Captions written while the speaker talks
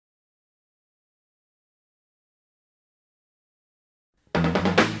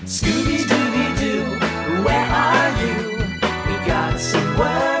Scooby Doo, where are you? We got some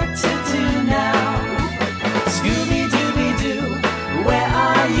work to do now. Scooby Doo, where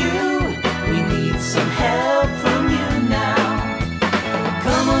are you? We need some help from you now.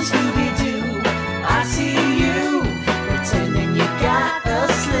 Come on, Scooby Doo, I see you pretending you got a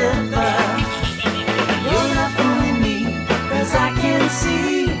slipper. You're not fooling me, 'cause I can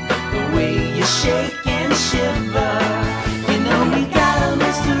see the way you shake and shiver. You know we got a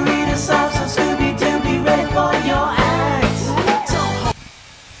mystery to solve, so Scooby Doo, be ready for your act.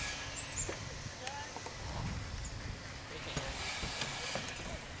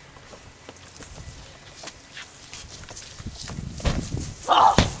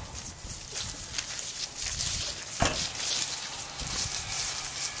 Oh!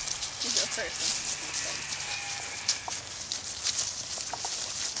 You go first.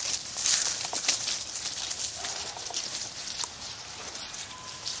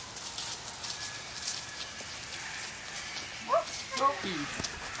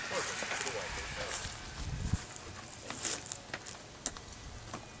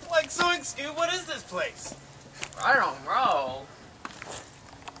 Like Zoink, Scoop, what is this place? I don't know.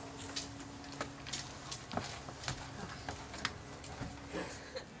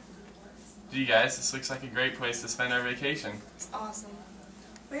 Gee guys, this looks like a great place to spend our vacation. It's awesome.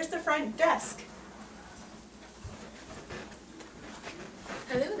 Where's the front desk?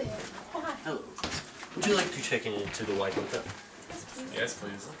 Hello there. Hi. Hello. Would you like to check into the White Hotel? Yes,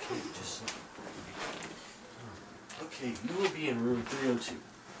 please. Okay, just... Okay, you will be in room 302.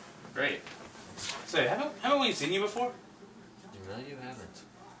 Great. Say, haven't we seen you before? No, you haven't.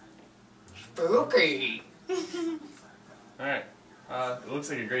 Spooky. Alright. It looks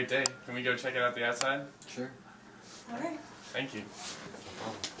like a great day. Can we go check it out the outside? Sure. Alright. Thank you.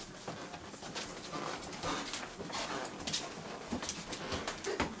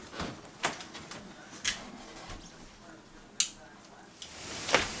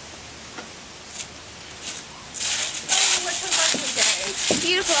 What's the fun today?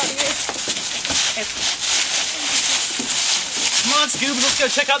 Beautiful out here. Come on, Scoob, let's go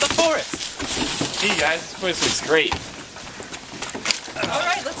check out the forest. Hey guys, this place looks great.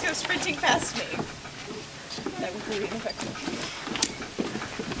 Alright, let's go sprinting past me. That was really ineffective.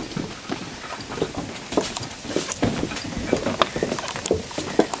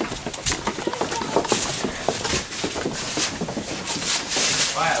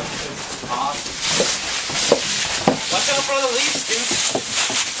 Wow, this is awesome. Watch out for the leaves, Scoop.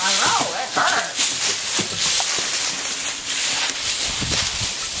 I know, it hurts.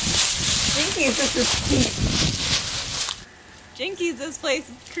 Jinkies, this is steep. Jinkies, this place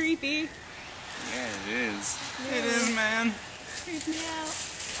is creepy. Yeah, it is. Yeah. It is, man. Creeps me out.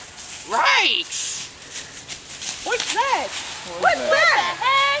 Right. What's that? What What's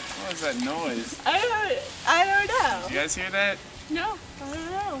that? What was that noise? I don't know. Did you guys hear that? No, I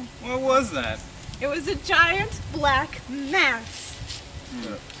don't know. What was that? It was a giant black mass.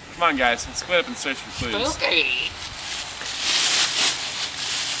 Come on guys, let's split up and search for clues. Spooky.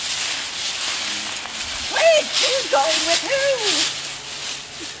 Wait, who's going with who?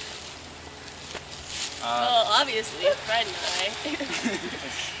 Well, obviously, Fred and I.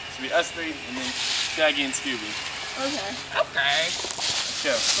 Should be us three and then Shaggy and Scooby. Okay. Okay. Let's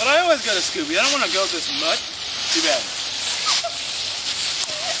go. But I always go to Scooby. I don't want to go this much. Too bad.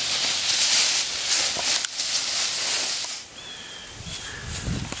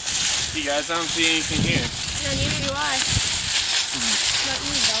 Hey guys, I don't see anything here. No, neither do I. Not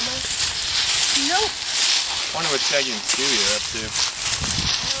you, Velma. Nope. I wonder what Shaggy and Scooby are up to.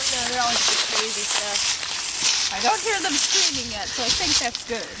 I don't know, they're always doing crazy stuff. I don't hear them screaming yet, so I think that's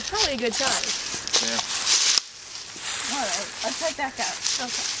good. Probably a good sign. Yeah. Alright, let's head back out.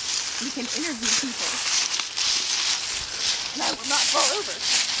 Okay. We can interview people. And I will not fall over.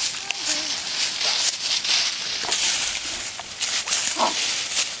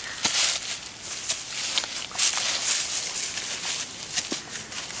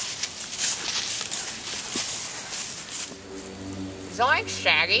 Zoink,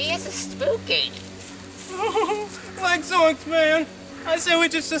 Shaggy, this is spooky. Like Zoink, man. I say we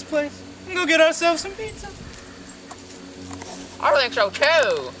ditch this place and go get ourselves some pizza. I think so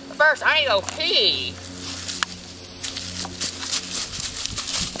too. But first, I need to go pee.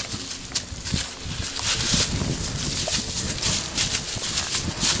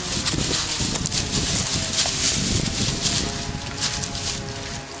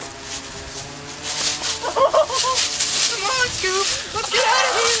 Come on, Scoop. Let's get out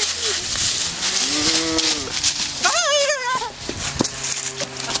of here.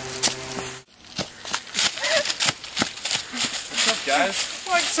 guys.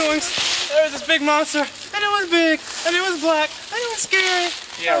 Like Zoinks, there was this big monster, and it was big, and it was black, and it was scary.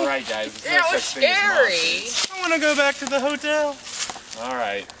 Yeah, right, guys. There's It no was such thing as scary. monsters. I want to go back to the hotel. All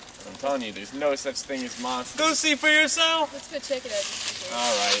right. I'm telling you, there's no such thing as monsters. Go see for yourself. Let's go check it out.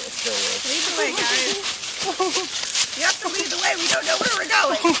 All right, let's go with. Lead the way, guys. You have to lead the way. We don't know where we're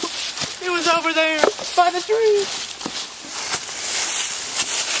going. It was over there by the tree.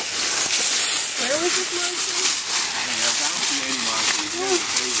 Where was this monster? I don't see any monsters.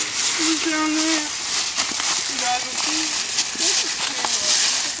 It was down there. You guys will see.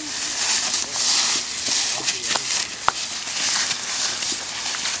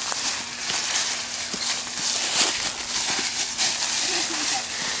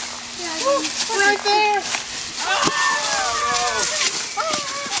 Right there.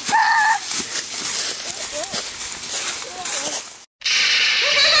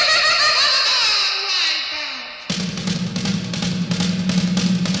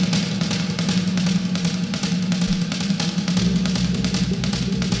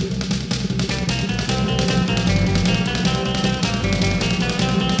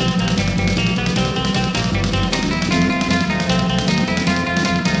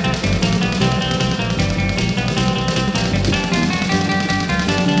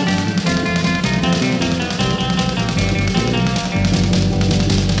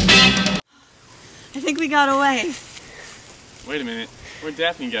 I think we got away. Wait a minute. Where'd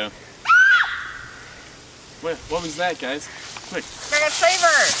Daphne go? What was that, guys? Quick. We're gonna save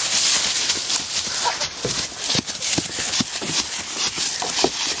her.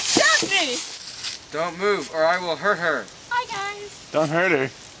 Daphne! Don't move or I will hurt her. Hi, guys. Don't hurt her.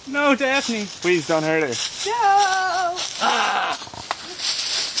 No, Daphne. Please don't hurt her. No!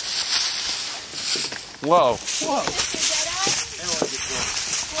 Whoa. Whoa.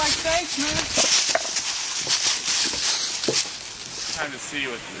 Like, thanks, man. Time to see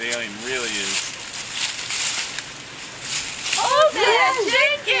what the alien really is. Oh, man,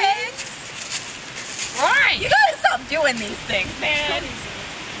 Jenkins! Right. You gotta stop doing these things, man.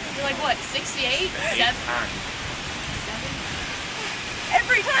 You're like, what, 68? 7?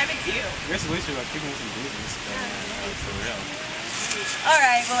 Every time it's you. I guess at least you're like giving us some business. For real.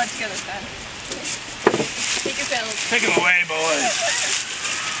 Alright, we'll let you go this time. Take your pills. Take him away, boys.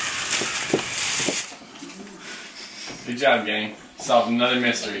 Good job, gang. Solved another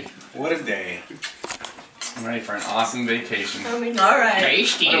mystery. What a day. I'm ready for an awesome vacation. Alright.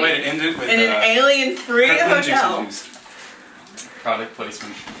 Tasty. What a way to end it with In an alien-free Kirkland hotel. juice. Product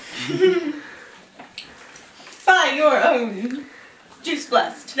placement. Buy your own juice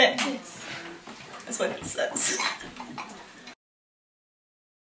blast today. That's what it says.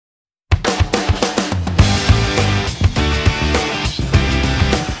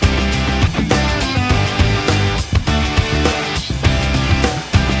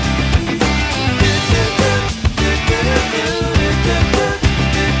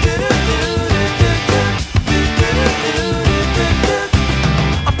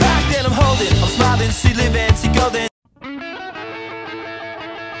 I'm packed and I'm holding, I'm smiling, sweet living, see golden.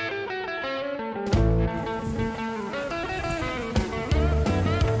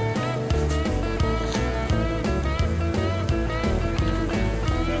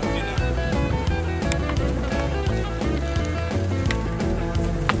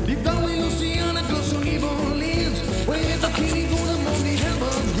 Deep down in Louisiana, close to New Orleans, where the king gonna mow the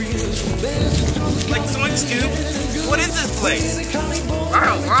evergreens. There's a drum Like Zoinks, Scoop. What is this place?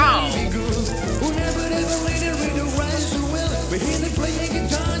 who never ever laid it read the rise so well. We hear they play a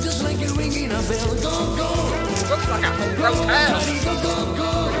guitar just like a ringing a bell. Go, go, Looks like a hotel. Johnny, go, go,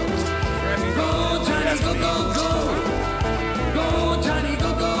 go. Go, Johnny, go, go, go. Go, Johnny, go,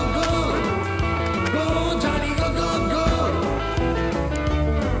 go, go. Go, Johnny, go, go, go.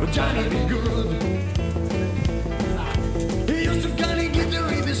 Johnny be good. He used to kinda get the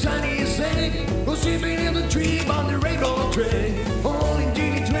read the sun he said. Go sleeping in the tree on the railroad track. All in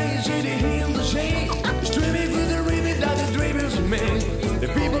Genie train, sitting here in the shade. Streaming through the river that the drivers made. The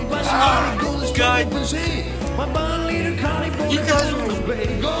people passing by the golden sky and say, my bond leader Connie Boy, you guys will play.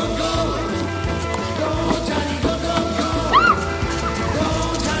 Go, go. Go, Johnny, go, go, go. Go,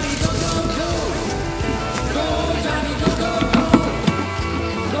 Johnny, go, go, go. Go, Johnny, go, go, go.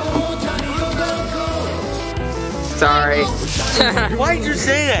 Go, Johnny, go, go, go. Sorry. Why did you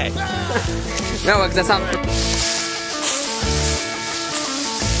say that? No, because that's how.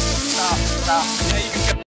 Yeah, you can